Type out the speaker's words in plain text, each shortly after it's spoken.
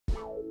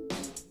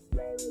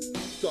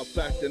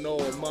stop acting all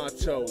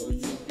macho.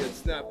 You get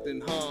snapped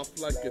in half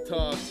like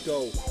guitars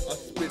go. I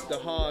spit the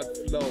hard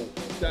flow,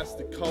 that's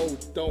the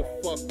code. Don't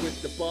fuck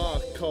with the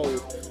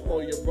barcode,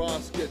 or your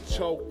ass get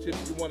choked. If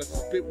you wanna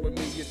spit with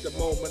me at the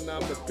moment,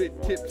 I'm a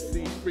bit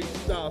tipsy.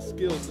 Freestyle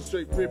skills are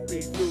straight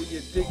rippy through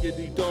your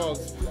diggity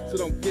dogs. So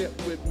don't get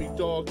with me,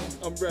 dog.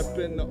 I'm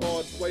reppin' the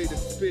odd way to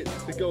spit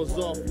that goes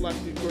off like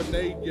a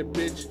grenade, you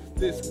bitch.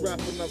 This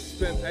rapping, I've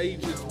spent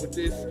ages with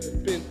this.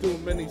 Been through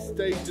many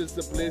stages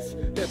of bliss.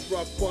 Hit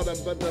rock bottom,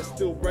 but I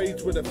still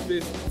rage with a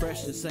fist.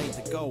 Freshness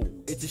ain't the goal,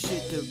 it's a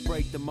shit to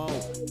break the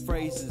mold.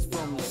 Phrases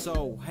from the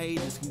soul,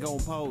 haters can go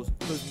and pose,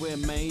 cause we're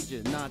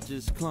major, not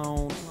just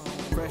clones.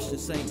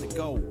 Freshness ain't the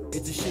goal,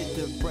 it's a shit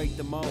to break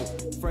the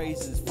mold.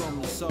 Phrases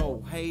from the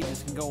soul,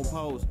 haters can go and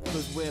pose,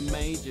 cause we're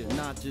major,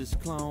 not just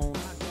clones.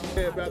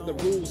 Care about the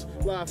rules,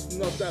 life's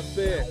not that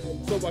fair,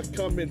 so I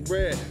come in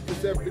rare,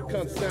 cause every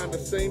cunt sound the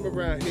same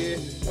around here.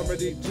 I'm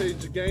ready to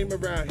change the game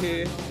around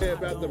here. Care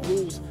about the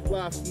rules,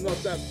 life's not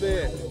that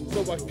fair,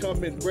 so I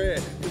come in rare,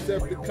 cause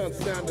every cunt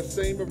sound the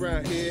same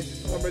around here.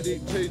 I'm ready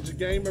to change the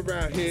game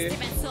around here.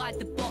 Step outside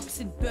the box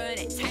and burn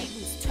it,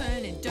 tables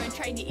turn, and don't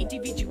trade your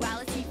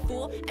individuality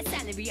for a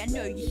salary. I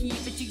know you're here,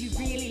 but do you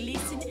really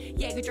listen?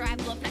 Yeah, go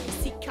drive off like a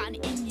sick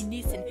cunt in your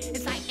Nissan.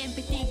 It's like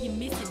empathy you're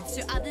missing,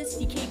 so others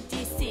you keep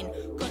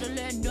dissing. Gotta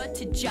learn not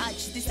to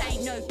judge, this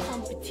ain't no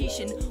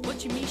competition.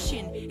 What's your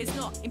mission? It's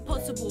not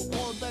impossible,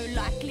 although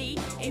likely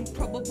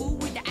improbable.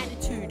 With the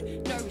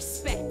attitude, no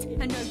respect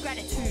and no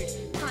gratitude.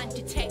 Can't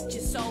detect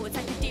your soul, it's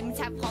like the demons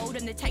have hold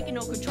and they're taking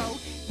all control.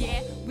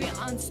 Yeah, we're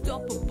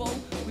unstoppable,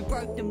 we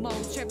broke the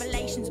molds.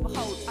 Revelations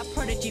behold, a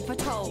prodigy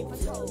foretold.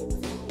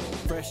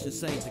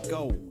 Freshness ain't the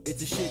goal,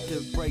 it's a shit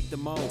to break the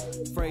mold.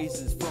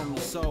 Phrases from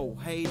the soul,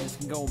 haters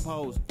can go and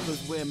pose,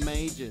 cause we're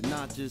major,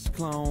 not just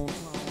clones.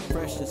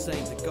 Freshness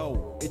ain't the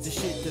goal, it's a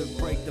shit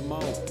to break the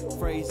mold.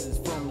 Phrases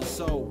from the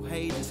soul,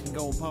 haters can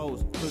go and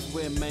pose, cause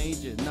we're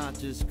major, not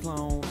just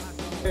clones.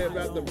 Care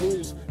about the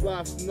rules,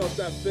 life's not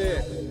that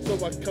fair,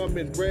 so I come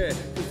in rare,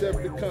 cause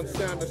every cunt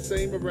sound the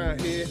same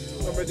around here.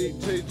 I'm ready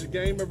to change the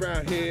game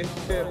around here.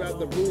 Care about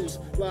the rules,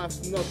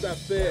 life's not that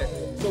fair,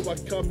 so I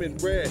come in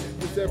rare,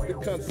 cause every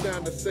cunt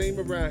sound the same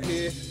around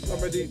here.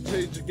 I'm ready to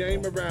change the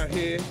game around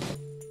here.